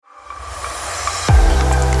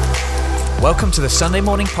Welcome to the Sunday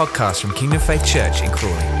morning podcast from Kingdom Faith Church in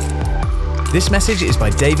Crawley. This message is by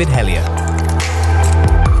David Hellier.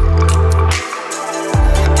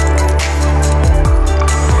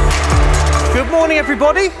 Good morning,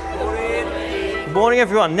 everybody. Good morning,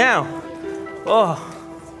 everyone. Now,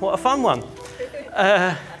 what a fun one.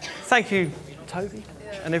 Thank you, Toby,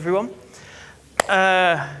 and everyone.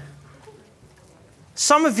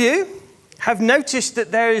 Some of you have noticed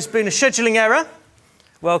that there has been a scheduling error.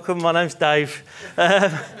 Welcome, my name's Dave.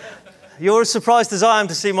 You're as surprised as I am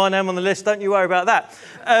to see my name on the list. Don't you worry about that.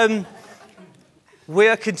 We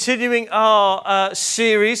are continuing our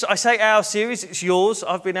series. I say our series, it's yours.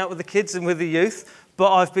 I've been out with the kids and with the youth,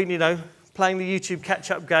 but I've been, playing the YouTube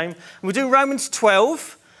catch-up game. And we're doing Romans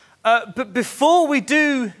 12. But before we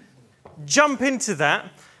do jump into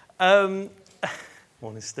that, morning,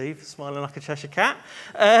 Steve, smiling like a Cheshire cat.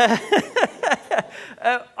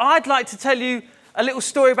 I'd like to tell you a little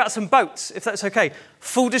story about some boats, if that's okay.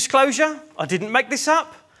 Full disclosure, I didn't make this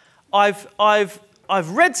up. I've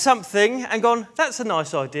read something and gone, that's a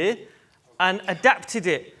nice idea, and adapted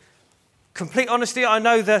it. Complete honesty, I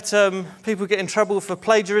know that people get in trouble for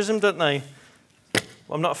plagiarism, don't they?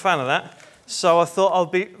 Well, I'm not a fan of that, so I thought I'll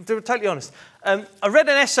be totally honest. I read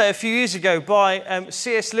an essay a few years ago by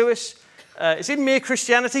C.S. Lewis. It's in Mere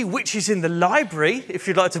Christianity, which is in the library, if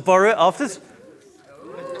you'd like to borrow it afterwards.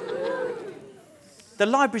 The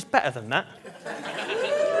library's better than that.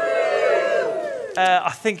 I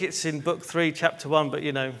think it's in book 3, chapter 1, but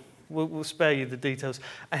we'll spare you the details.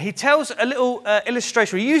 And he tells a little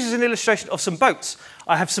illustration. He uses an illustration of some boats.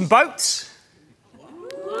 I have some boats.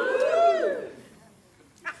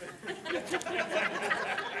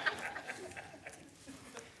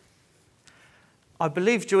 I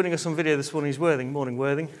believe joining us on video this morning is Worthing. Morning,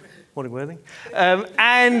 Worthing. Morning, Worthing.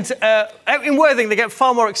 And out in Worthing, they get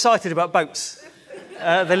far more excited about boats.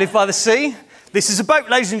 They live by the sea. This is a boat,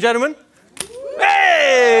 ladies and gentlemen.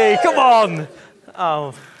 Hey, come on.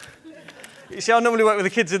 Oh. You see, I normally work with the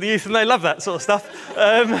kids and the youth, and they love that sort of stuff.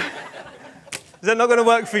 Is that not going to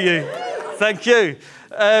work for you? Thank you.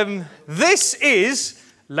 This is,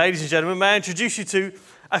 ladies and gentlemen, may I introduce you to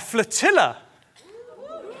a flotilla.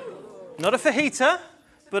 Not a fajita,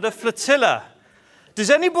 but a flotilla. Does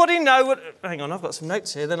anybody know what... Hang on, I've got some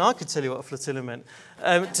notes here, then I could tell you what a flotilla meant.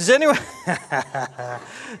 Does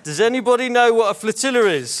anybody know what a flotilla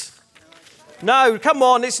is? No, come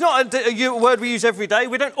on, it's not a word we use every day.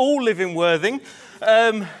 We don't all live in Worthing.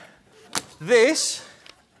 This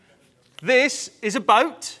is a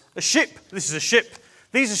boat, a ship. This is a ship.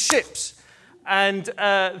 These are ships. And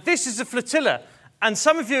this is a flotilla. And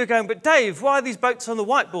some of you are going, but Dave, why are these boats on the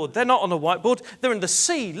whiteboard? They're not on the whiteboard. They're in the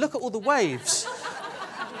sea. Look at all the waves.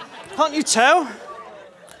 Can't you tell?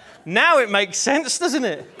 Now it makes sense, doesn't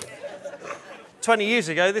it? 20 years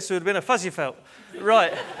ago, this would have been a fuzzy felt.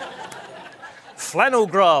 Right. Flannel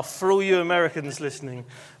graph for all you Americans listening.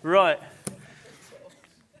 Right.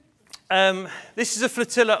 This is a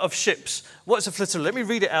flotilla of ships. What's a flotilla? Let me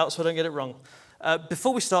read it out so I don't get it wrong.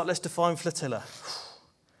 Before we start, let's define flotilla.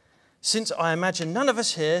 Since I imagine none of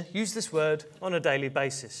us here use this word on a daily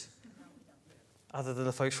basis, other than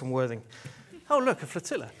the folks from Worthing. Oh, look, a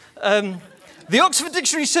flotilla. The Oxford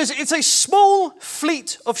Dictionary says it's a small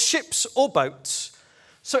fleet of ships or boats.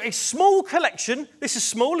 So a small collection, this is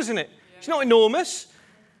small, isn't it? It's not enormous.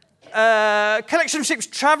 Collection of ships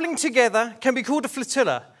travelling together can be called a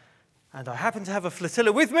flotilla. And I happen to have a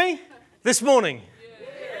flotilla with me this morning.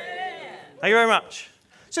 Thank you very much.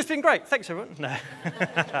 It's just been great. Thanks, everyone. No.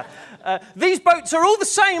 These boats are all the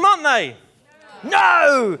same, aren't they?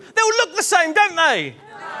 No! They all look the same, don't they? No.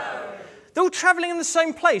 They're all travelling in the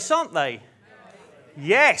same place, aren't they?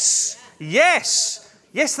 Yes. Yes,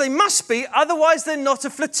 they must be. Otherwise, they're not a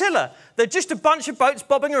flotilla. They're just a bunch of boats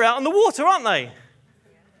bobbing around on the water, aren't they?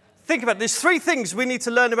 Think about it. There's 3 things we need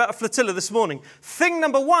to learn about a flotilla this morning. Thing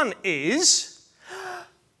number 1 is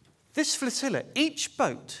this flotilla, each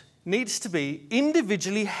boat needs to be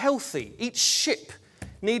individually healthy. Each ship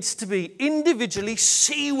needs to be individually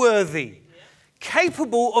seaworthy,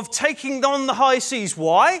 capable of taking on the high seas.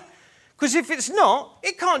 Why? Because if it's not,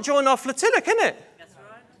 it can't join our flotilla, can it? That's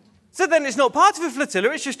right. So then it's not part of a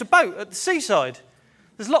flotilla, it's just a boat at the seaside.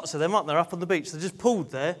 There's lots of them, aren't there, up on the beach? They're just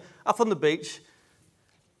pulled there, up on the beach.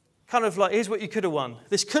 Kind of like, here's what you could have won.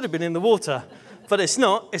 This could have been in the water, but it's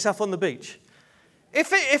not, it's up on the beach.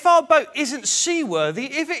 If our boat isn't seaworthy,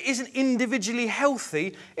 if it isn't individually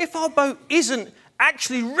healthy, if our boat isn't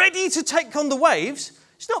actually ready to take on the waves,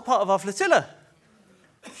 it's not part of our flotilla.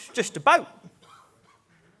 It's just a boat.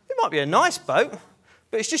 It might be a nice boat,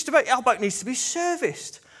 but it's just a boat. Our boat needs to be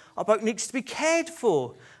serviced. Our boat needs to be cared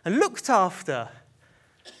for and looked after.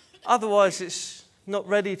 Otherwise, it's not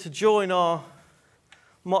ready to join our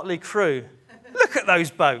motley crew. Look at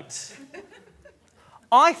those boats.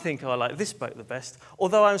 I think I like this boat the best,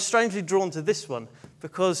 although I'm strangely drawn to this one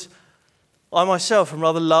because I myself am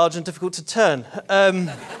rather large and difficult to turn.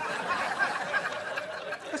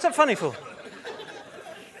 What's that funny for?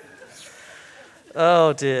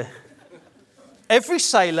 Oh dear. Every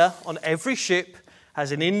sailor on every ship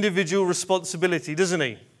has an individual responsibility, doesn't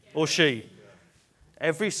he? Or she?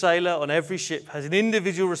 Every sailor on every ship has an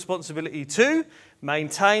individual responsibility to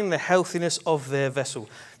maintain the healthiness of their vessel.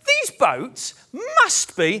 These boats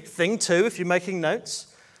must be, thing two, if you're making notes.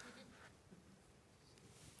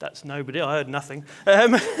 That's nobody, I heard nothing.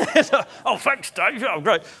 Oh, thanks, Dave. Oh,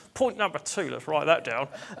 great. Point number two, let's write that down.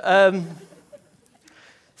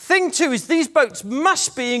 Thing two is these boats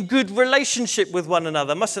must be in good relationship with one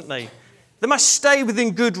another, mustn't they? They must stay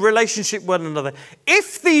within good relationship with one another.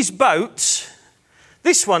 If these boats,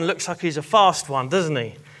 this one looks like he's a fast one, doesn't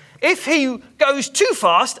he? If he goes too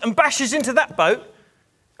fast and bashes into that boat,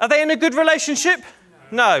 are they in a good relationship?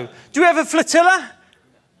 No. Do we have a flotilla?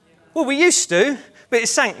 Well, we used to, but it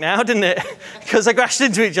sank now, didn't it? Because they crashed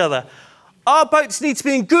into each other. Our boats need to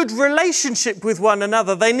be in good relationship with one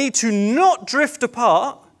another. They need to not drift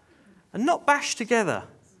apart and not bash together.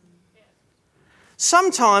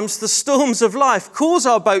 Sometimes the storms of life cause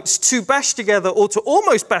our boats to bash together or to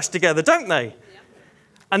almost bash together, don't they?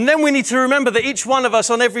 And then we need to remember that each one of us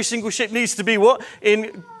on every single ship needs to be what?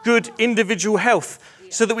 In good individual health.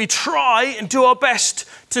 So that we try and do our best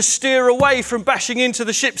to steer away from bashing into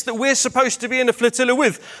the ships that we're supposed to be in a flotilla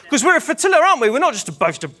with. Because we're a flotilla, aren't we? We're not just a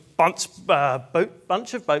bunch of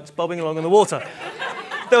boats bobbing along in the water.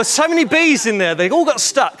 There were so many bees in there, they all got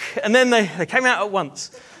stuck, and then they came out at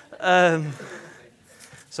once.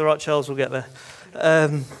 It's all right, Charles, we'll get there.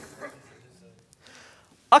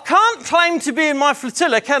 I can't claim to be in my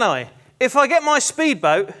flotilla, can I? If I get my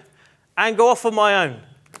speedboat and go off on my own.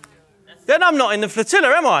 Then I'm not in the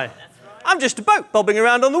flotilla, am I? I'm just a boat bobbing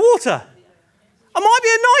around on the water. I might be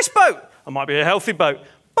a nice boat. I might be a healthy boat.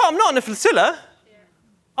 But I'm not in a flotilla.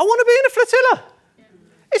 I want to be in a flotilla.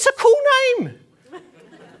 It's a cool name.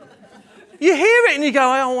 You hear it and you go,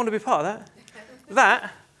 I want to be part of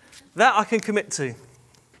that. That I can commit to.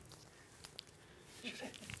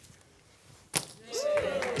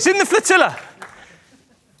 It's in the flotilla.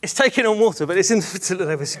 It's taking on water, but it's in the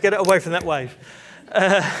flotilla. Let's get it away from that wave.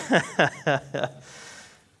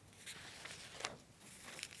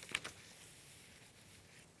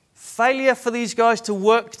 Failure for these guys to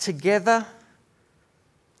work together,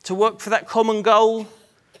 to work for that common goal,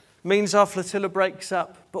 means our flotilla breaks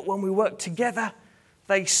up. But when we work together,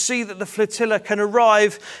 they see that the flotilla can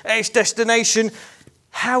arrive at its destination.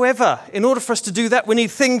 However, in order for us to do that, we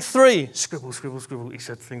need thing three. Scribble, scribble, scribble, he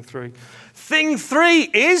said thing three. Thing three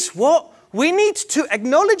is what? We need to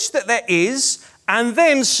acknowledge that there is and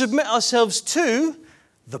then submit ourselves to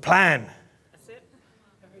the plan. That's it.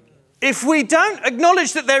 If we don't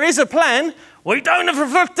acknowledge that there is a plan, we don't have a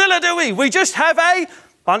flotilla, do we? We just have a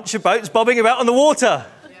bunch of boats bobbing about on the water,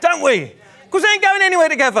 don't we? Because they ain't going anywhere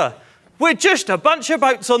together. We're just a bunch of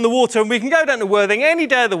boats on the water, and we can go down to Worthing any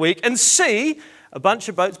day of the week and see a bunch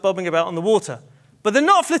of boats bobbing about on the water. But they're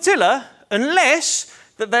not a flotilla unless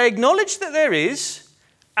that they acknowledge that there is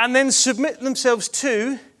and then submit themselves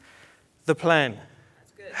to the plan.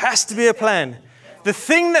 It has to be a plan. The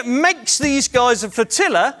thing that makes these guys a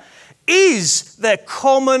flotilla is their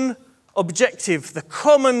common objective, the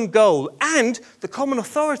common goal, and the common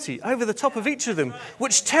authority over the top of each of them,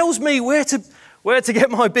 which tells me where to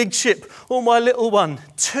get my big ship or my little one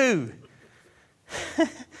to.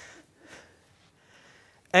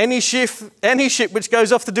 Any ship which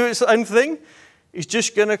goes off to do its own thing is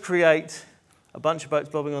just going to create a bunch of boats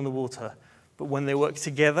bobbing on the water. But when they work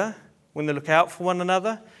together, when they look out for one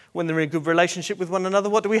another, when they're in a good relationship with one another,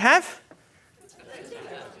 what do we have?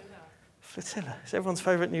 Flotilla. It's everyone's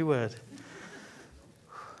favourite new word.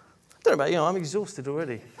 I don't know about you, I'm exhausted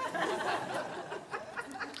already.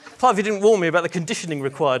 Part of you didn't warn me about the conditioning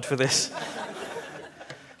required for this.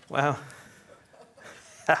 Wow.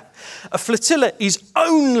 A flotilla is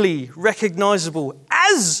only recognisable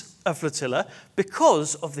as a flotilla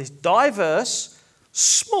because of this diverse,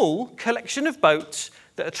 small collection of boats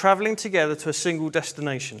that are travelling together to a single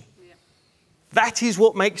destination. Yeah. That is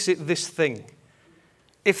what makes it this thing.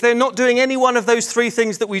 If they're not doing any one of those three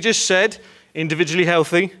things that we just said, individually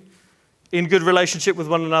healthy, in good relationship with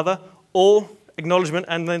one another, or acknowledgement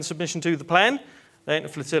and then submission to the plan, they ain't a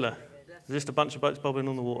flotilla. They're just a bunch of boats bobbing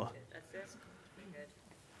on the water.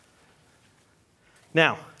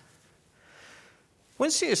 Now,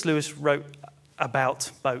 when C.S. Lewis wrote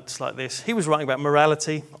about boats like this. He was writing about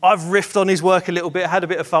morality. I've riffed on his work a little bit, had a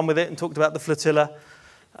bit of fun with it and talked about the flotilla.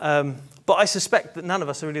 But I suspect that none of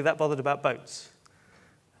us are really that bothered about boats.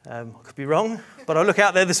 I could be wrong, but I look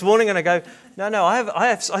out there this morning and I go, no,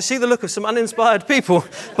 I see the look of some uninspired people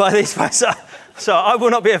by these boats. So I will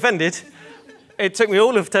not be offended. It took me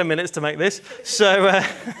all of 10 minutes to make this, so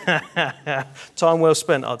time well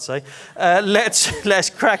spent, I'd say. Let's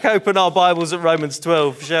crack open our Bibles at Romans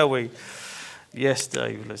 12, shall we? Yes,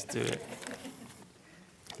 Dave, let's do it.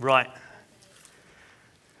 Right.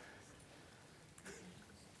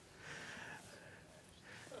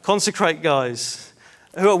 Consecrate, guys.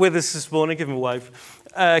 Who are with us this morning? Give them a wave.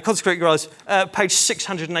 Consecrate, guys. Page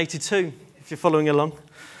 682, if you're following along,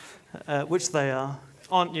 which they are,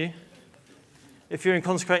 aren't you? If you're in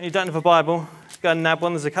Consecrate and you don't have a Bible, go and nab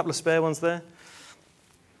one. There's a couple of spare ones there.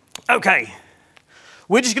 Okay.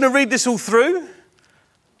 We're just going to read this all through.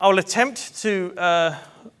 I'll attempt to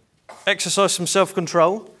exercise some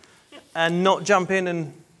self-control and not jump in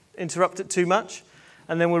and interrupt it too much.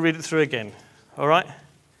 And then we'll read it through again. All right?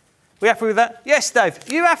 We happy with that? Yes, Dave.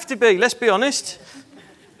 You have to be. Let's be honest.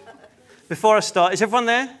 Before I start, is everyone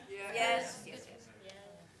there? Yes.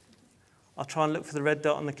 I'll try and look for the red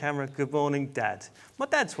dot on the camera. Good morning, Dad. My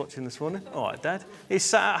dad's watching this morning. All right, Dad. He's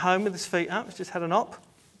sat at home with his feet up. He's just had an op.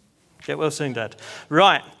 Get well soon, Dad.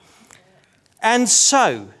 Right. And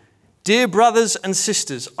so, dear brothers and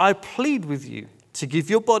sisters, I plead with you to give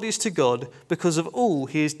your bodies to God because of all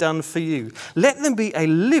he has done for you. Let them be a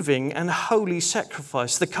living and holy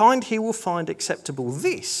sacrifice, the kind he will find acceptable.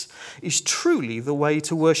 This is truly the way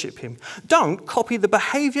to worship him. Don't copy the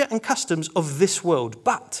behavior and customs of this world,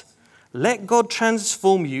 but let God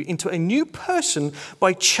transform you into a new person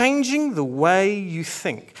by changing the way you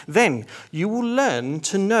think. Then you will learn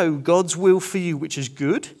to know God's will for you, which is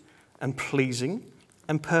good and pleasing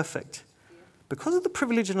and perfect. Because of the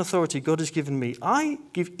privilege and authority God has given me, I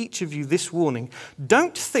give each of you this warning.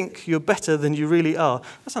 Don't think you're better than you really are.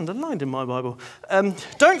 That's underlined in my Bible.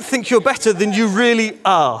 Don't think you're better than you really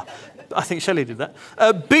are. I think Shelley did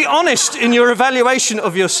that. Be honest in your evaluation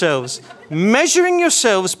of yourselves, measuring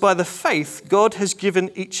yourselves by the faith God has given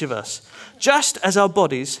each of us. Just as our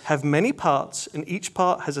bodies have many parts and each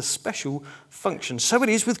part has a special function, so it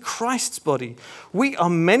is with Christ's body. We are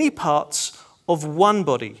many parts of one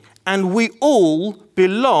body, and we all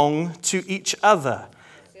belong to each other.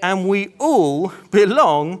 And we all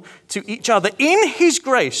belong to each other. In his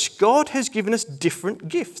grace, God has given us different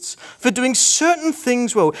gifts for doing certain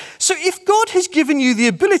things well. So if God has given you the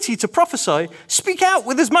ability to prophesy, speak out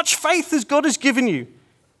with as much faith as God has given you.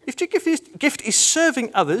 If your gift is serving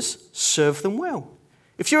others, serve them well.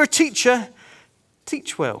 If you're a teacher,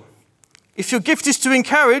 teach well. If your gift is to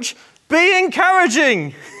encourage, be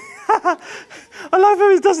encouraging. I love how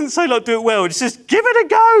it doesn't say like do it well. It says give it a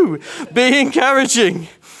go. Be encouraging.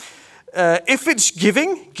 If it's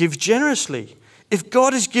giving, give generously. If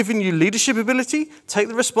God has given you leadership ability, take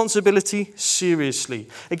the responsibility seriously.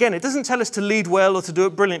 Again, it doesn't tell us to lead well or to do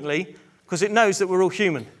it brilliantly because it knows that we're all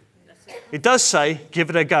human. It does say give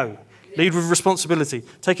it a go. Lead with responsibility.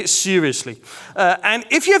 Take it seriously. And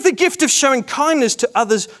if you have the gift of showing kindness to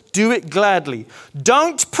others, do it gladly.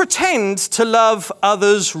 Don't pretend to love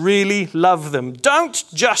others, really love them. Don't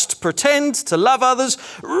just pretend to love others,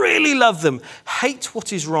 really love them. Hate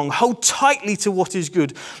what is wrong. Hold tightly to what is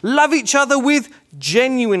good. Love each other with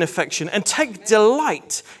genuine affection and take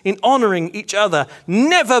delight in honoring each other.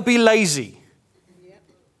 Never be lazy,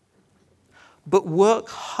 but work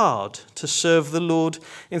hard to serve the Lord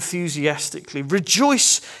enthusiastically.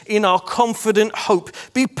 Rejoice in our confident hope.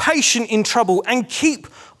 Be patient in trouble and keep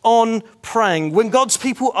on praying. When God's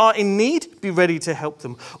people are in need, be ready to help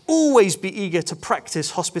them. Always be eager to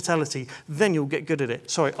practice hospitality. Then you'll get good at it.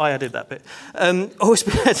 Sorry, I added that bit. Always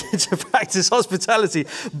be ready to practice hospitality.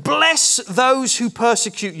 Bless those who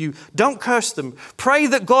persecute you. Don't curse them. Pray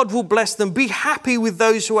that God will bless them. Be happy with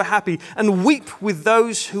those who are happy and weep with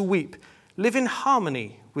those who weep. Live in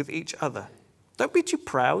harmony with each other. Don't be too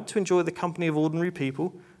proud to enjoy the company of ordinary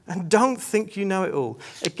people, and don't think you know it all.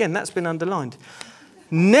 Again, that's been underlined.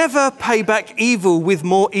 Never pay back evil with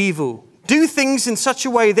more evil. Do things in such a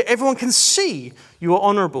way that everyone can see you are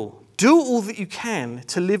honourable. Do all that you can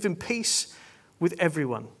to live in peace with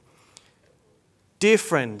everyone. Dear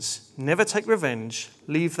friends, never take revenge.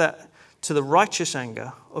 Leave that to the righteous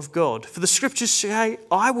anger of God. For the scriptures say,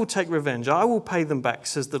 I will take revenge. I will pay them back,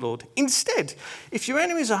 says the Lord. Instead, if your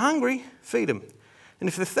enemies are hungry, feed them. And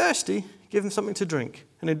if they're thirsty, give them something to drink.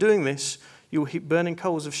 And in doing this, you will heap burning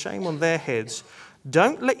coals of shame on their heads.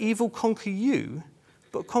 Don't let evil conquer you,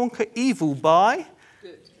 but conquer evil by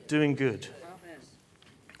doing good.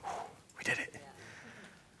 We did it.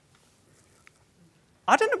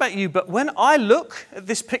 I don't know about you, but when I look at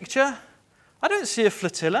this picture, I don't see a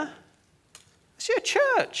flotilla. I see a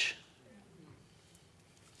church.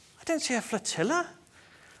 I don't see a flotilla.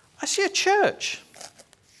 I see a church.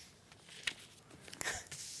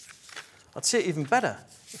 I'd see it even better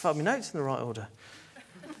if I had my notes in the right order.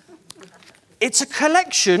 It's a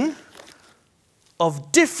collection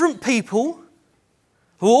of different people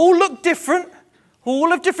who all look different, who all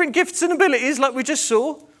have different gifts and abilities, like we just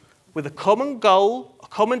saw, with a common goal, a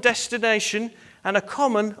common destination, and a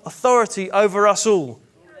common authority over us all.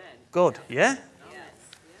 God, yeah?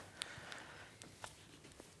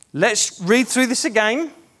 Let's read through this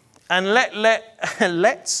again, and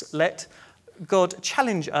let's let God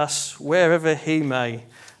challenge us wherever he may.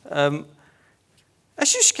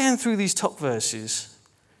 As you scan through these top verses,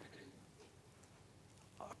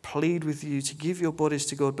 I plead with you to give your bodies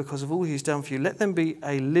to God because of all he's done for you. Let them be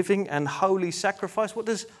a living and holy sacrifice. What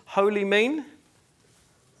does holy mean?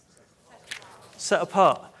 Set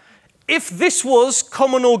apart. If this was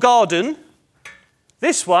common or garden,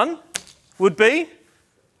 this one would be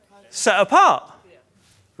set apart.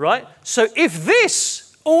 Right? So if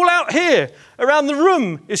this, all out here, around the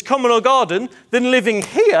room, is common or garden, then living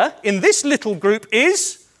here, in this little group,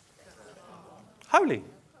 is holy.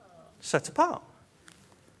 Set apart.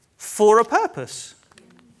 For a purpose.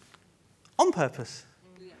 On purpose.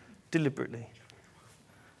 Deliberately.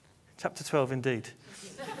 Chapter 12, indeed.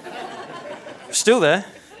 Still there.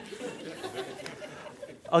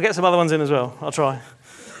 I'll get some other ones in as well. I'll try.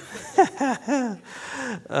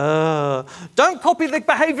 Don't copy the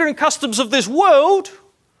behaviour and customs of this world,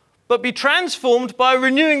 but be transformed by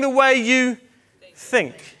renewing the way you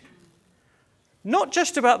think. Not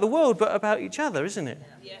just about the world, but about each other, isn't it?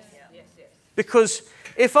 Yes. Because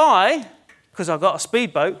if because I've got a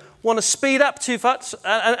speedboat, want to speed up too fast,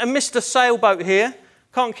 and Mr. Sailboat here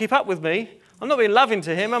can't keep up with me, I'm not being loving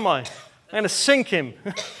to him, am I? I'm going to sink him.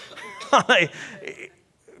 Because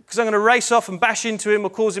I'm going to race off and bash into him or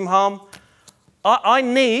cause him harm. I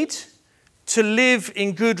need to live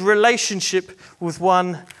in good relationship with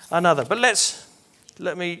one another. But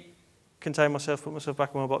let me contain myself, put myself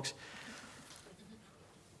back in my box.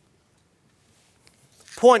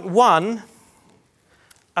 Point 1,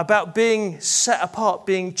 about being set apart,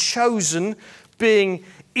 being chosen, being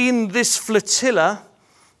in this flotilla,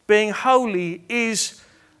 being holy, is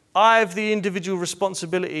I have the individual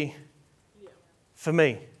responsibility for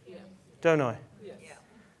me, don't I?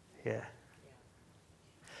 Yeah.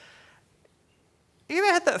 You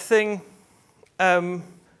ever had that thing, and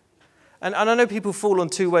I know people fall on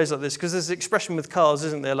two ways like this, because there's an expression with cars,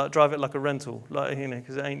 isn't there, like drive it like a rental, like,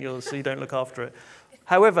 because it ain't yours, so you don't look after it.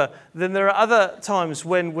 However, then there are other times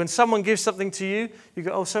when someone gives something to you, you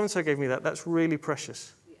go, oh, so-and-so gave me that, that's really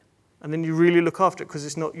precious. And then you really look after it because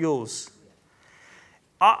it's not yours.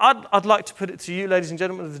 I'd like to put it to you, ladies and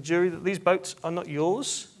gentlemen of the jury, that these boats are not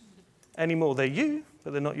yours anymore. They're you,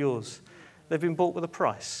 but they're not yours. They've been bought with a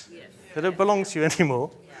price. They don't belong to you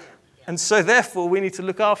anymore. And so therefore we need to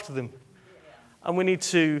look after them. And we need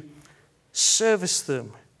to service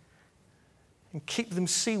them and keep them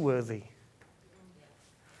seaworthy.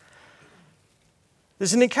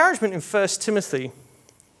 There's an encouragement in 1 Timothy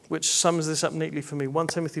which sums this up neatly for me. 1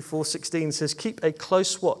 Timothy 4:16 says, keep a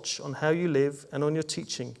close watch on how you live and on your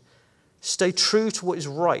teaching. Stay true to what is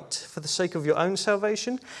right for the sake of your own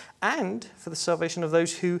salvation and for the salvation of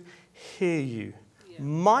those who hear you. Yeah.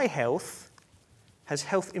 My health has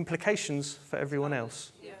health implications for everyone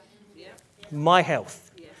else. Yeah. My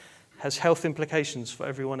health has health implications for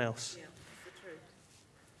everyone else.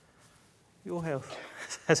 Your health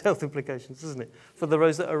has health implications, doesn't it? For the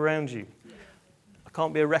roads that are around you. I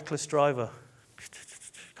can't be a reckless driver.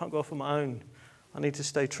 Can't go off on my own. I need to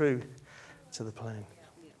stay true to the plan.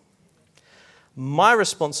 My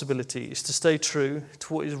responsibility is to stay true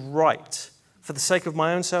to what is right for the sake of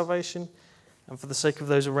my own salvation and for the sake of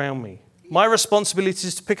those around me. My responsibility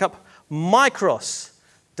is to pick up my cross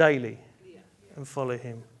daily and follow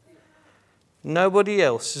him. Nobody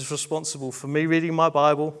else is responsible for me reading my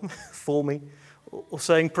Bible for me or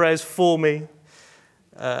saying prayers for me.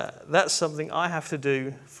 That's something I have to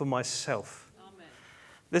do for myself. Amen.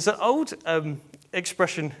 There's an old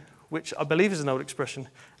expression, which I believe is an old expression,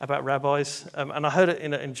 about rabbis, and I heard it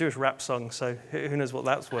in a Jewish rap song, so who knows what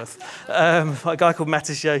that's worth. A guy called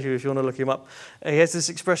Matis Yehu, if you want to look him up. He has this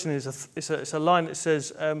expression, it's a line that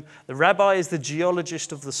says, the rabbi is the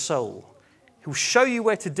geologist of the soul. He'll show you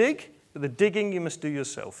where to dig, but the digging you must do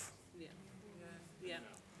yourself.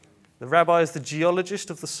 The rabbi is the geologist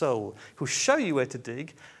of the soul. He'll show you where to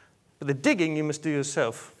dig, but the digging you must do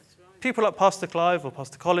yourself. Right. People like Pastor Clive or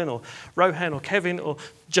Pastor Colin or Rohan or Kevin or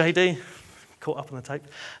JD, caught up on the tape.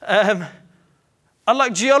 I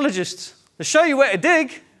like geologists. They show you where to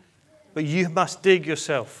dig, but you must dig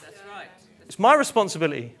yourself. That's right. It's my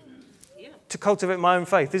responsibility to cultivate my own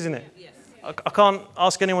faith, isn't it? Yes. I can't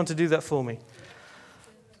ask anyone to do that for me.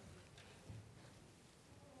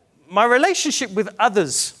 My relationship with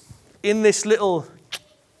others in this little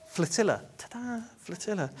flotilla. Ta-da,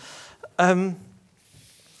 flotilla.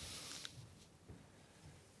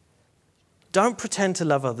 Don't pretend to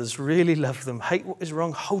love others. Really love them. Hate what is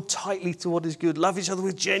wrong. Hold tightly to what is good. Love each other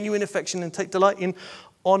with genuine affection and take delight in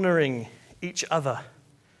honouring each other.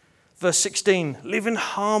 Verse 16, live in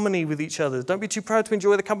harmony with each other. Don't be too proud to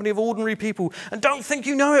enjoy the company of ordinary people. And don't think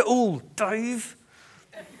you know it all, Dave.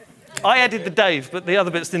 I added the Dave, but the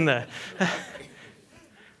other bit's in there.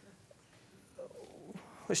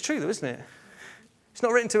 It's true though, isn't it? It's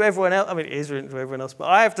not written to everyone else. I mean, it is written to everyone else, but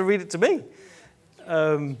I have to read it to me.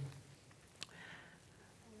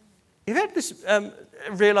 You've had this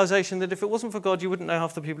realization that if it wasn't for God, you wouldn't know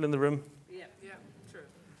half the people in the room. Yeah, true.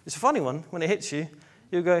 It's a funny one. When it hits you,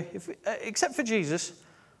 you go, except for Jesus,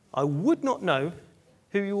 I would not know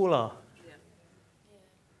who you all are.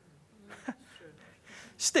 Yeah.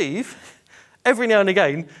 Steve, every now and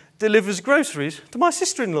again, delivers groceries to my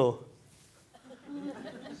sister-in-law.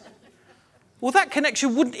 Well, that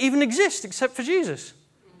connection wouldn't even exist except for Jesus.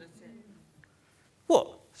 What?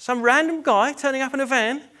 Some random guy turning up in a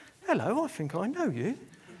van? Hello, I think I know you.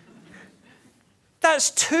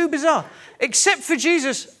 That's too bizarre. Except for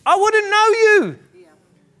Jesus, I wouldn't know you. Yeah,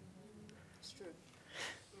 it's true.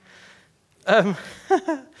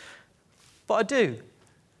 But I do.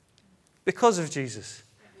 Because of Jesus.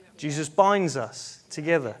 Jesus binds us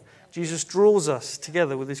together. Jesus draws us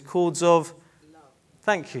together with his cords of Love.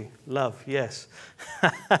 Thank you. Love, yes.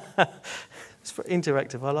 It's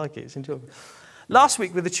interactive. I like it. It's enjoyable. Last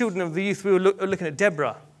week with the children of the youth, we were looking at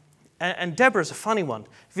Deborah. And Deborah's a funny one.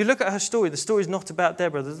 If you look at her story, the story's not about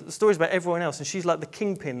Deborah. The story's about everyone else. And she's like the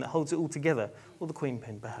kingpin that holds it all together. Or the queen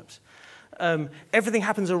pin, perhaps. Everything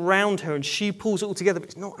happens around her and she pulls it all together. But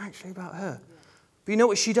it's not actually about her. But you know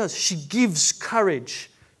what she does? She gives courage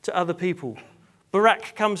to other people.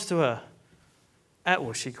 Barak comes to her.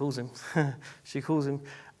 Well, she calls him. She calls him.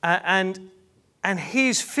 And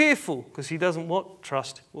he's fearful because he doesn't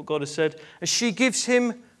trust what God has said. And she gives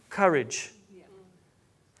him courage.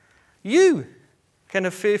 You can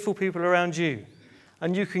have fearful people around you,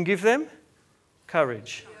 and you can give them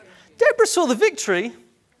courage. Deborah saw the victory,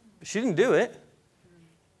 but she didn't do it.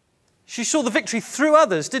 She saw the victory through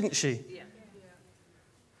others, didn't she?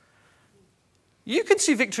 You can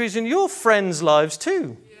see victories in your friends' lives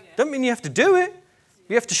too. Don't mean you have to do it.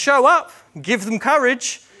 You have to show up, give them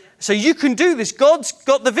courage. So you can do this. God's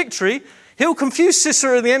got the victory. He'll confuse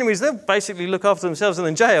Sisera and the enemies. They'll basically look after themselves and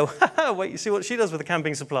in jail. Wait, you see what she does with the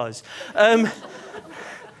camping supplies.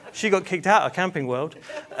 She got kicked out of Camping World.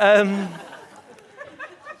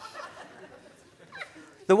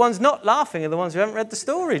 The ones not laughing are the ones who haven't read the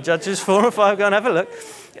story. Judges 4 and 5, go and have a look.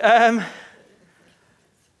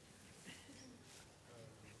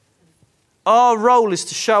 Our role is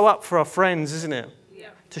to show up for our friends, isn't it?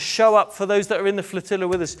 To show up for those that are in the flotilla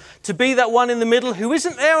with us. To be that one in the middle who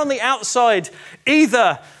isn't there on the outside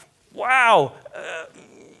either,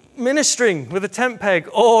 ministering with a tent peg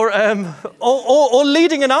or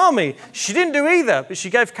leading an army. She didn't do either, but she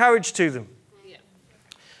gave courage to them. Yeah.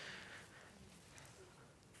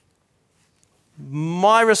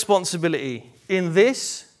 My responsibility in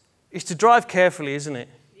this is to drive carefully, isn't it?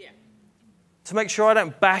 Yeah. To make sure I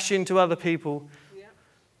don't bash into other people.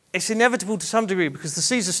 It's inevitable to some degree because the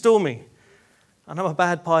seas are stormy and I'm a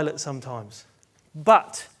bad pilot sometimes.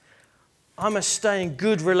 But I must stay in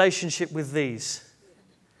good relationship with these.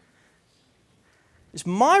 It's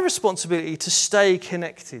my responsibility to stay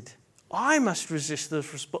connected. I must resist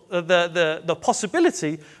the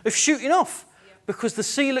possibility of shooting off because the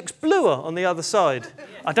sea looks bluer on the other side.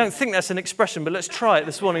 I don't think that's an expression, but let's try it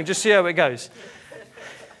this morning, just see how it goes.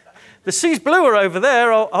 The sea's bluer over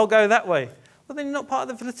there, I'll go that way. Well, then you're not part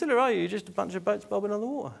of the flotilla, are you? You're just a bunch of boats bobbing on the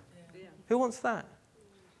water. Yeah. Who wants that?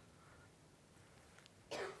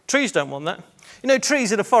 Trees don't want that. You know,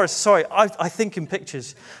 trees in a forest, sorry, I think in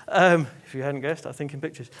pictures. If you hadn't guessed, I think in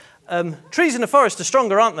pictures. Trees in a forest are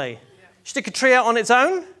stronger, aren't they? Yeah. Stick a tree out on its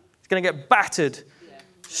own, it's going to get battered. Yeah.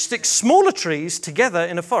 Stick smaller trees together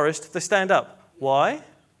in a forest, they stand up. Why?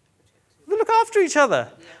 They look after each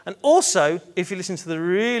other. Yeah. And also, if you listen to the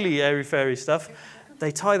really airy-fairy stuff, they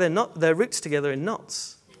tie their roots together in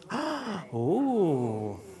knots.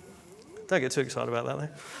 Ooh. Don't get too excited about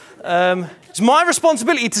that, though. It's my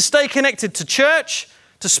responsibility to stay connected to church,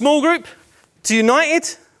 to small group, to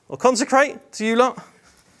United, or Consecrate, to you lot.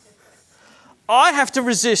 I have to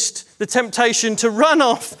resist the temptation to run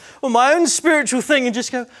off on my own spiritual thing and just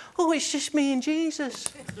go, oh, it's just me and Jesus.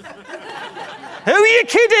 Who are you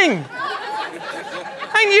kidding?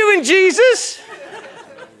 Ain't you and Jesus?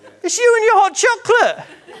 It's you and your hot chocolate.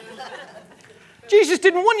 Jesus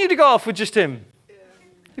didn't want you to go off with just him.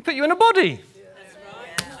 He put you in a body.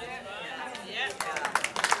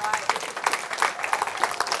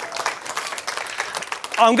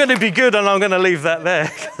 I'm going to be good and I'm going to leave that there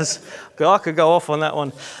because I could go off on that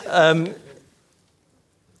one.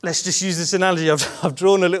 Let's just use this analogy. I've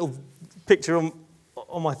drawn a little picture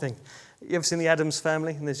on my thing. You ever seen the Addams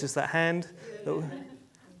Family? And there's just that hand.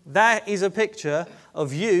 That is a picture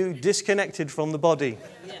of you disconnected from the body.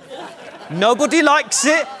 Nobody likes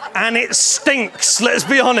it and it stinks, let's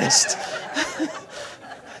be honest.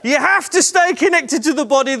 You have to stay connected to the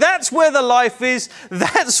body. That's where the life is.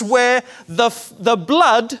 That's where the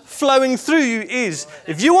blood flowing through you is.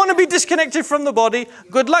 If you want to be disconnected from the body,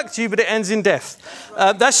 good luck to you, but it ends in death.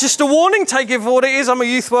 That's just a warning. Take it for what it is. I'm a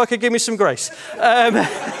youth worker. Give me some grace.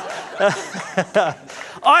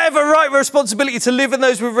 I have a right responsibility to live in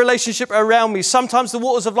those with relationship around me. Sometimes the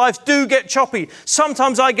waters of life do get choppy.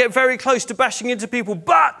 Sometimes I get very close to bashing into people,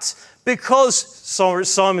 but because, sorry,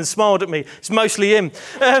 Simon smiled at me, it's mostly him,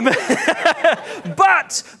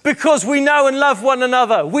 but because we know and love one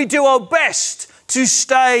another, we do our best to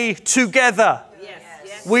stay together.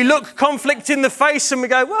 Yes. We look conflict in the face and we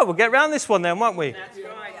go, well, we'll get around this one then, won't we? That's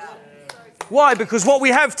right. Why? Because what we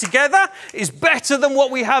have together is better than what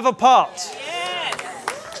we have apart. Yes.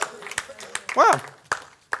 Wow.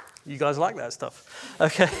 You guys like that stuff.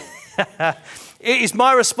 Okay. It is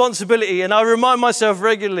my responsibility, and I remind myself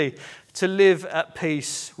regularly, to live at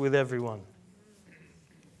peace with everyone.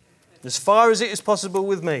 As far as it is possible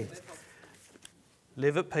with me,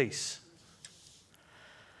 live at peace.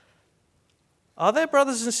 Are there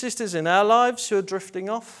brothers and sisters in our lives who are drifting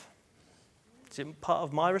off? Is it part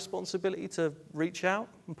of my responsibility to reach out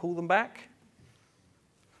and pull them back?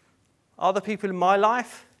 Are there people in my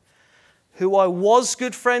life who I was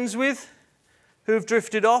good friends with who have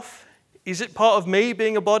drifted off? Is it part of me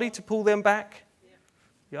being a body to pull them back?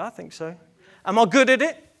 Yeah, I think so. Am I good at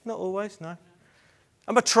it? Not always, no.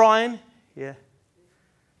 Am I trying? Yeah.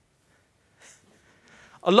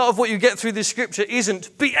 A lot of what you get through this scripture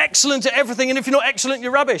isn't be excellent at everything, and if you're not excellent,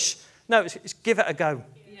 you're rubbish. No, it's give it a go.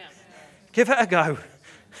 Yeah. Give it a go.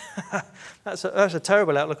 That's a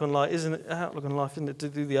terrible outlook on life, isn't it? Outlook on life, isn't it, to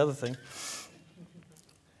do the other thing?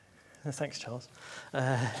 Thanks, Charles.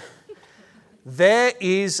 There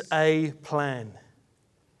is a plan.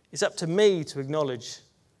 It's up to me to acknowledge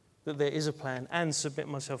that there is a plan and submit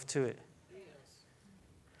myself to it. Yes.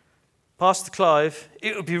 Pastor Clive,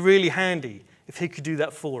 it would be really handy if he could do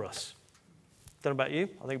that for us. Don't know about you.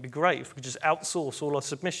 I think it'd be great if we could just outsource all our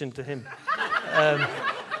submission to him.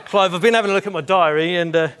 Clive, I've been having a look at my diary,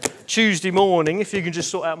 and Tuesday morning, if you can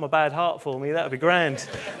just sort out my bad heart for me, that would be grand.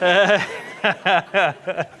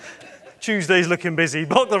 Tuesday's looking busy.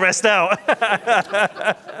 Block the rest out.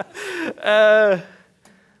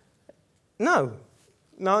 No,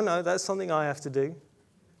 that's something I have to do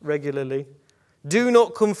regularly. Do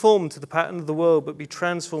not conform to the pattern of the world, but be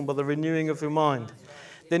transformed by the renewing of your mind.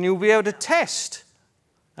 Then you'll be able to test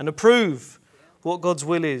and approve what God's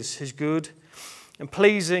will is, his good and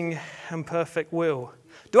pleasing and perfect will.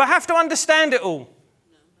 Do I have to understand it all?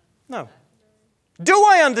 No. Do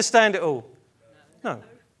I understand it all? No.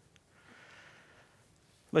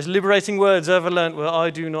 Most liberating words I ever learnt were, I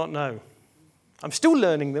do not know. I'm still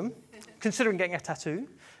learning them, considering getting a tattoo.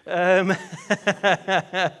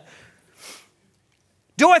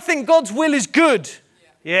 Do I think God's will is good?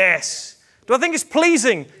 Yes. Do I think it's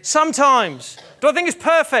pleasing? Sometimes. Do I think it's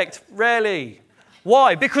perfect? Rarely.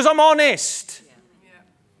 Why? Because I'm honest.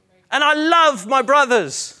 And I love my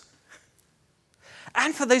brothers.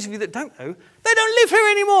 And for those of you that don't know, they don't live here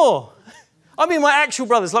anymore. I mean, my actual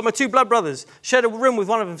brothers, like my two blood brothers, shared a room with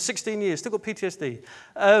one of them for 16 years, still got PTSD.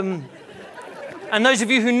 And those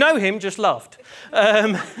of you who know him just laughed.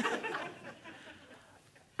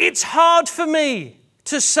 It's hard for me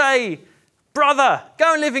to say, brother,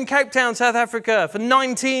 go and live in Cape Town, South Africa for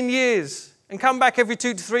 19 years and come back every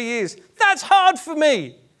 2 to 3 years. That's hard for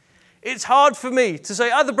me. It's hard for me to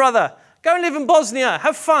say, other brother, go and live in Bosnia,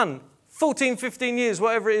 have fun, 14, 15 years,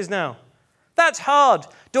 whatever it is now. That's hard.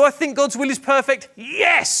 Do I think God's will is perfect?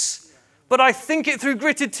 Yes. But I think it through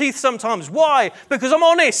gritted teeth sometimes. Why? Because I'm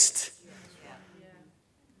honest.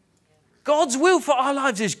 God's will for our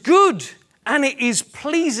lives is good, and it is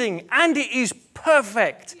pleasing, and it is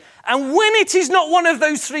perfect. And when it is not one of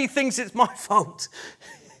those three things, it's my fault.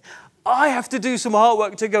 I have to do some hard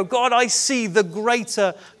work to go, God, I see the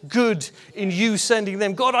greater good in you sending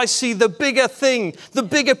them. God, I see the bigger thing, the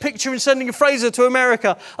bigger picture in sending Fraser to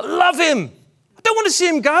America. I love him. I don't want to see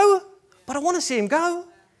him go, but I want to see him go.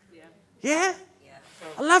 Yeah?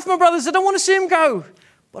 I love my brothers. I don't want to see him go,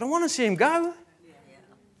 but I want to see him go.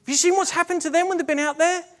 Have you seen what's happened to them when they've been out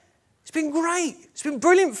there? It's been great. It's been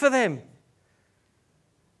brilliant for them.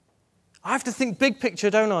 I have to think big picture,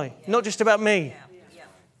 don't I? Not just about me.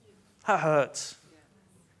 That hurts.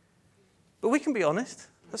 But we can be honest.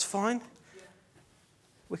 That's fine.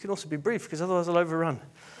 We can also be brief, because otherwise I'll overrun.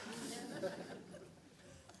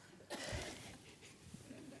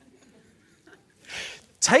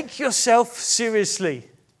 Take yourself seriously.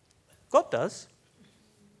 God does.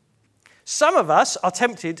 Some of us are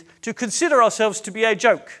tempted to consider ourselves to be a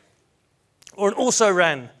joke, or an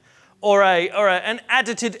also-ran, or an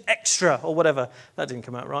additive extra, or whatever. That didn't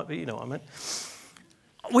come out right, but you know what I meant.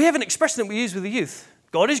 We have an expression that we use with the youth.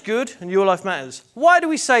 God is good and your life matters. Why do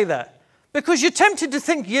we say that? Because you're tempted to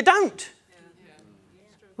think you don't.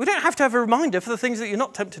 We don't have to have a reminder for the things that you're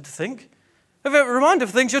not tempted to think. We have a reminder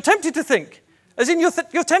for things you're tempted to think. As in you're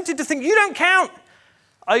tempted to think you don't count.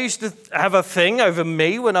 I used to have a thing over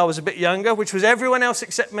me when I was a bit younger, which was everyone else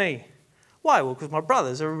except me. Why? Well, because my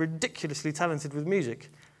brothers are ridiculously talented with music.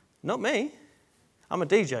 Not me. I'm a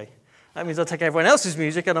DJ. That means I'll take everyone else's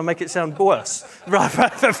music and I'll make it sound worse. Right,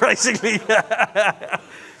 basically.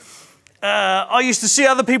 I used to see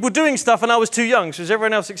other people doing stuff and I was too young, so it was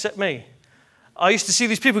everyone else except me. I used to see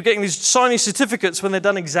these people getting these shiny certificates when they're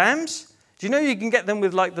done exams. Do you know you can get them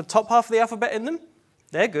with like the top half of the alphabet in them?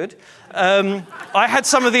 They're good. I had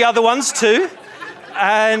some of the other ones too.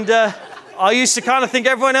 And I used to kind of think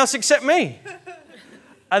everyone else except me.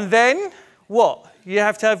 And then what? You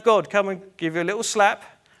have to have God come and give you a little slap.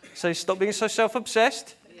 So stop being so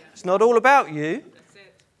self-obsessed. It's not all about you. That's it.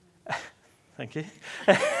 Thank you.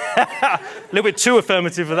 A little bit too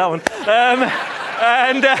affirmative for that one.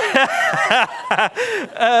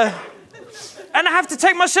 And I have to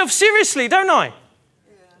take myself seriously, don't I?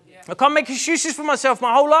 I can't make excuses for myself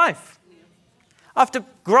my whole life. I have to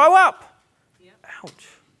grow up. Ouch.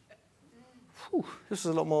 Whew, this is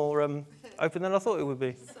a lot more open than I thought it would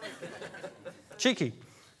be. Cheeky.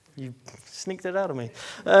 You sneaked it out of me.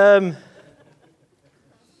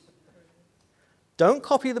 Don't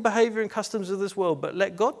copy the behavior and customs of this world, but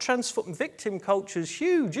let God transform. Victim culture is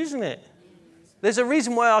huge, isn't it? There's a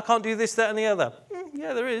reason why I can't do this, that, and the other.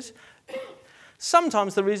 Yeah, there is.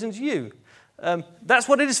 Sometimes the reason's you. That's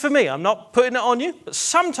what it is for me. I'm not putting it on you, but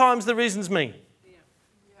sometimes the reason's me.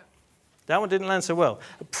 That one didn't land so well.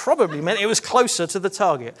 It probably meant it was closer to the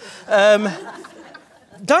target.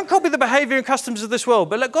 Don't copy the behavior and customs of this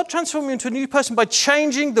world, but let God transform you into a new person by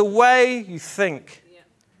changing the way you think.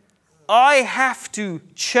 I have to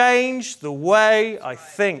change the way I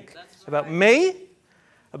think about me,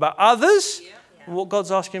 about others, and what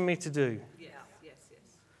God's asking me to do.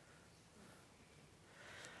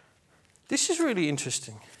 This is really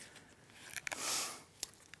interesting.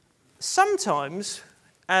 Sometimes,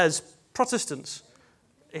 as Protestants,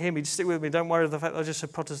 hear me, stick with me, don't worry about the fact that I just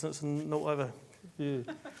said Protestants and not whatever.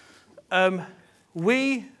 Yeah.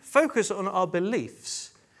 We focus on our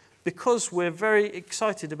beliefs because we're very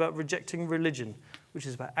excited about rejecting religion, which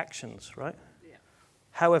is about actions, right? Yeah.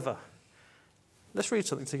 However, let's read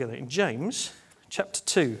something together. In James chapter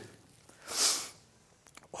 2.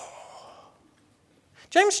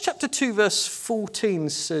 James chapter 2 verse 14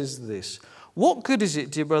 says this. What good is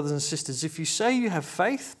it, dear brothers and sisters, if you say you have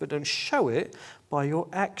faith but don't show it by your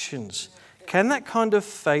actions? Can that kind of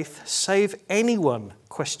faith save anyone? ?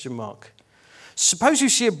 Suppose you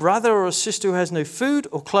see a brother or a sister who has no food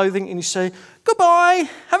or clothing and you say, goodbye,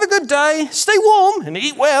 have a good day, stay warm and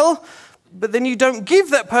eat well, but then you don't give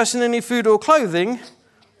that person any food or clothing,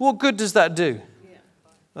 what good does that do?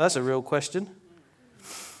 Well, that's a real question.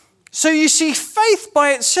 So you see, faith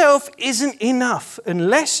by itself isn't enough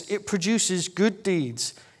unless it produces good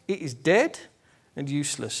deeds. It is dead and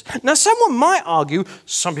useless. Now, someone might argue,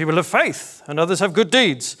 some people have faith and others have good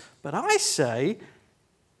deeds. But I say,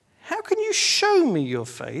 how can you show me your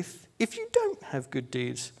faith if you don't have good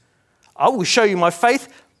deeds? I will show you my faith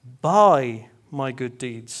by my good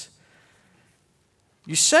deeds.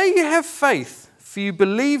 You say you have faith, for you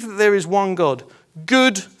believe that there is one God.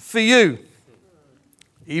 Good for you.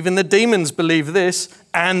 Even the demons believe this,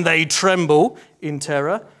 and they tremble in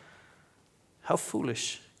terror. How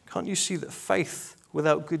foolish. Can't you see that faith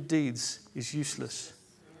without good deeds is useless?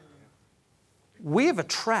 We have a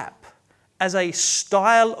trap as a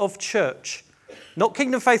style of church, not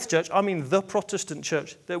Kingdom Faith Church, I mean the Protestant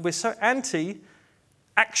church, that we're so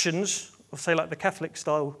anti-actions or say like the Catholic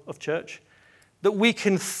style of church, that we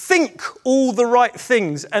can think all the right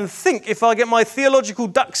things and think if I get my theological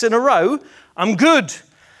ducks in a row, I'm good.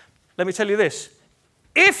 Let me tell you this.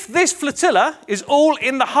 If this flotilla is all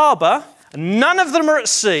in the harbour, and none of them are at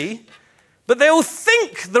sea, but they all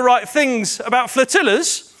think the right things about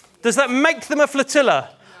flotillas, does that make them a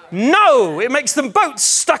flotilla? No, it makes them boats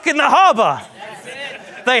stuck in the harbour.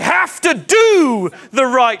 They have to do the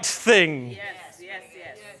right thing. Yes.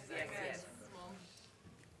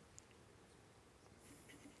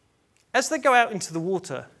 As they go out into the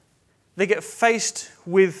water, they get faced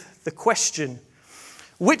with the question,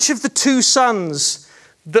 which of the two sons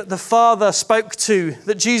that the Father spoke to,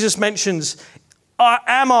 that Jesus mentions,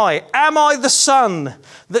 am I the son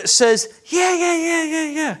that says,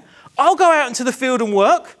 yeah, I'll go out into the field and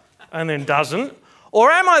work, and then doesn't?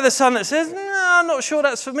 Or am I the son that says, no, I'm not sure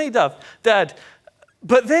that's for me, Dad,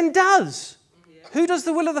 but then does? Who does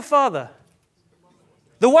the will of the Father?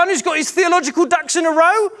 The one who's got his theological ducks in a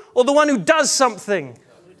row, or the one who does something?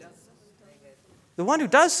 The one who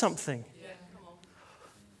does something.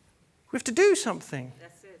 We have to do something.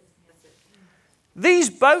 That's it.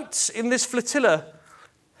 These boats in this flotilla,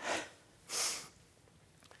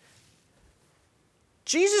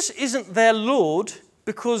 Jesus isn't their Lord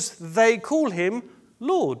because they call him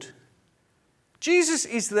Lord. Jesus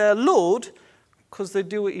is their Lord because they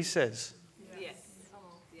do what he says. Yes.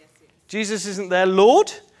 Jesus isn't their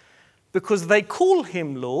Lord because they call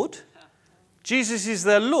him Lord. Jesus is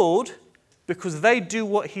their Lord because they do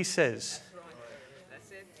what he says.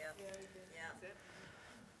 That's it.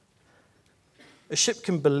 A ship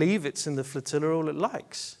can believe it's in the flotilla all it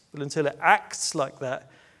likes, but until it acts like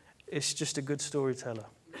that, it's just a good storyteller.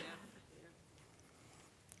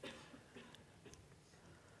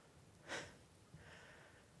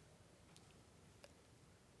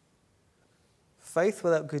 Faith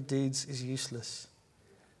without good deeds is useless.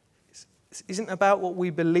 It isn't about what we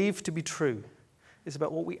believe to be true. It's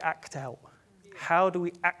about what we act out. How do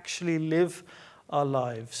we actually live our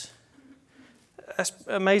lives? That's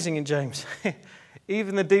amazing in James.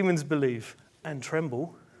 Even the demons believe and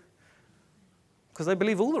tremble because they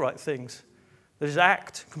believe all the right things. They just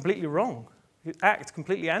act completely wrong. Act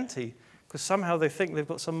completely anti because somehow they think they've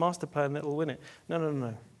got some master plan that will win it.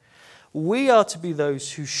 No. We are to be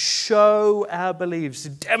those who show our beliefs, to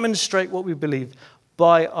demonstrate what we believe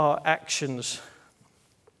by our actions.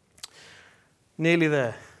 Nearly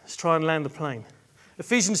there. Let's try and land the plane.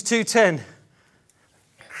 Ephesians 2:10.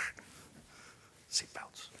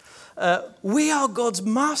 Seatbelts. We are God's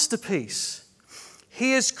masterpiece.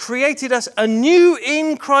 He has created us anew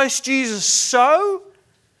in Christ Jesus so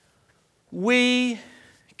we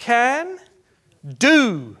can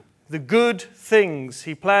do the good things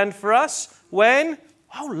he planned for us when?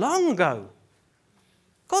 Oh, long ago.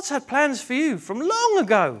 God's had plans for you from long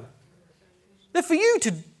ago. They're for you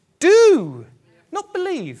to do, not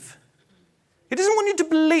believe. He doesn't want you to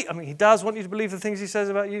believe. I mean, he does want you to believe the things he says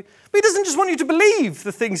about you, but he doesn't just want you to believe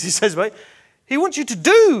the things he says about you. He wants you to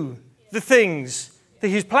do the things that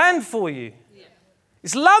he's planned for you.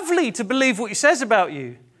 It's lovely to believe what he says about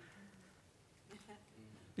you.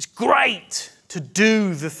 It's great to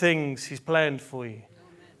do the things he's planned for you.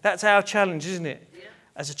 That's our challenge, isn't it?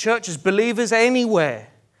 As a church, as believers anywhere,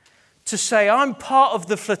 to say, I'm part of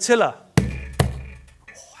the flotilla. Oh,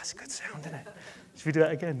 that's a good sound, isn't it? Should we do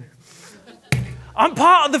that again? I'm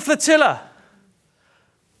part of the flotilla.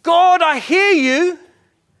 God, I hear you,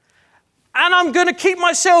 and I'm going to keep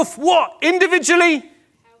myself, what? Individually?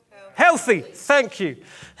 Healthy. Thank you.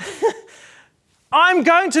 I'm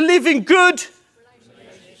going to live in good,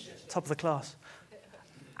 top of the class.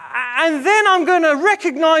 And then I'm going to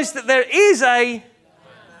recognize that there is I'm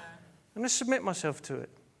going to submit myself to it.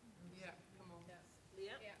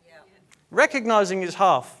 Recognizing is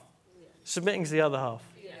half. Submitting is the other half.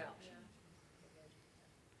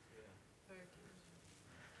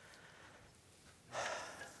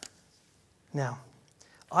 Now,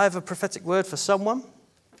 I have a prophetic word for someone.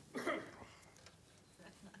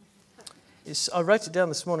 I wrote it down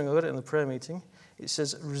this morning. I got it in the prayer meeting. It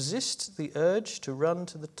says, resist the urge to run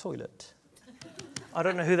to the toilet. I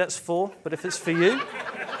don't know who that's for, but if it's for you.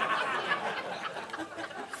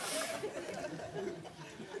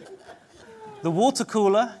 The water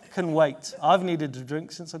cooler can wait. I've needed a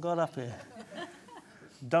drink since I got up here.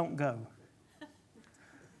 Don't go.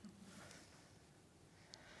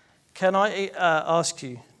 Can I ask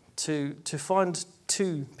you to find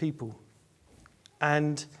two people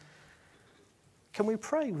and can we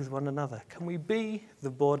pray with one another? Can we be the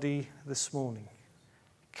body this morning?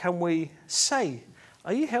 Can we say,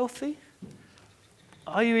 are you healthy?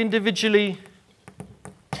 Are you individually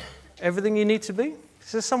everything you need to be?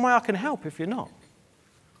 Is there some way I can help if you're not?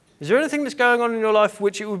 Is there anything that's going on in your life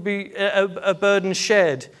which it would be a burden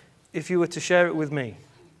shared if you were to share it with me?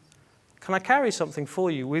 Can I carry something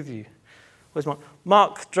for you with you? Where's Mark?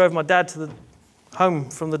 Mark drove my dad to home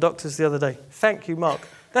from the doctors the other day. Thank you, Mark.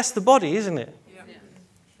 That's the body, isn't it? Yeah.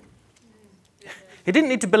 He didn't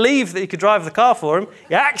need to believe that he could drive the car for him.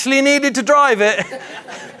 He actually needed to drive it.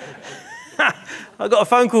 I got a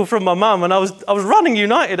phone call from my mum, and I was running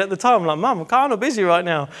United at the time. I'm like, Mum, I'm kind of busy right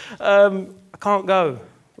now. I can't go.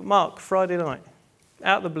 But Mark, Friday night,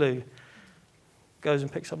 out of the blue, goes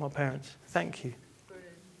and picks up my parents. Thank you.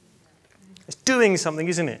 It's doing something,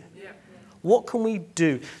 isn't it? Yeah. What can we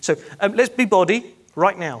do? So let's be body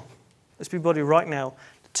right now. Let's be body right now.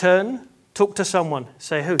 Turn, talk to someone.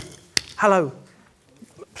 Say who? Hello.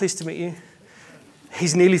 Pleased to meet you.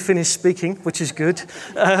 He's nearly finished speaking, which is good.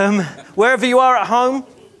 Wherever you are at home,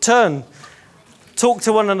 turn. Talk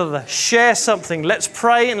to one another. Share something. Let's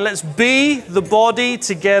pray and let's be the body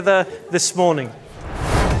together this morning.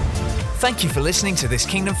 Thank you for listening to this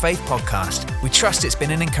Kingdom Faith podcast. We trust it's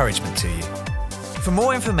been an encouragement to you. For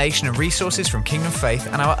more information and resources from Kingdom Faith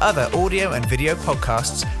and our other audio and video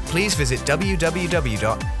podcasts, please visit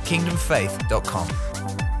www.kingdomfaith.com.